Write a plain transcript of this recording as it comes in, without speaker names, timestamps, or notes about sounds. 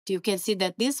You can see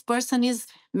that this person is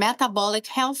metabolic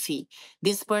healthy.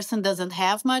 This person doesn't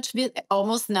have much,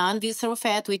 almost none visceral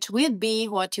fat, which would be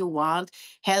what you want,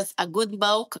 has a good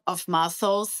bulk of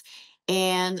muscles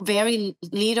and very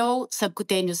little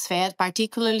subcutaneous fat,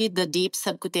 particularly the deep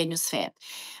subcutaneous fat.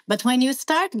 But when you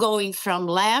start going from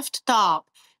left top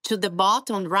to the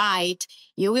bottom right,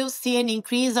 you will see an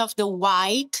increase of the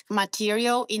white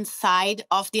material inside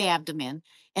of the abdomen.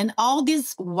 And all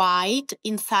this white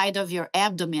inside of your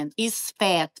abdomen is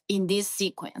fat in this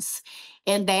sequence.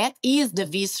 And that is the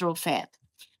visceral fat.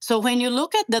 So when you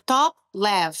look at the top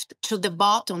left to the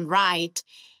bottom right,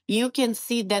 you can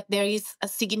see that there is a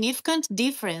significant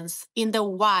difference in the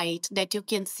white that you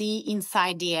can see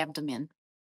inside the abdomen.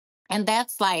 And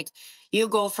that's like you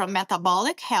go from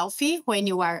metabolic healthy when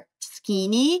you are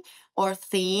skinny or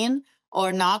thin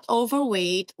or not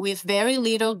overweight with very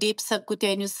little deep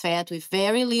subcutaneous fat, with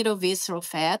very little visceral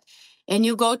fat. And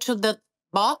you go to the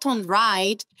bottom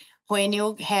right when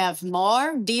you have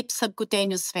more deep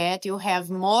subcutaneous fat, you have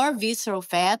more visceral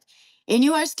fat, and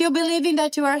you are still believing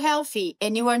that you are healthy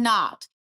and you are not.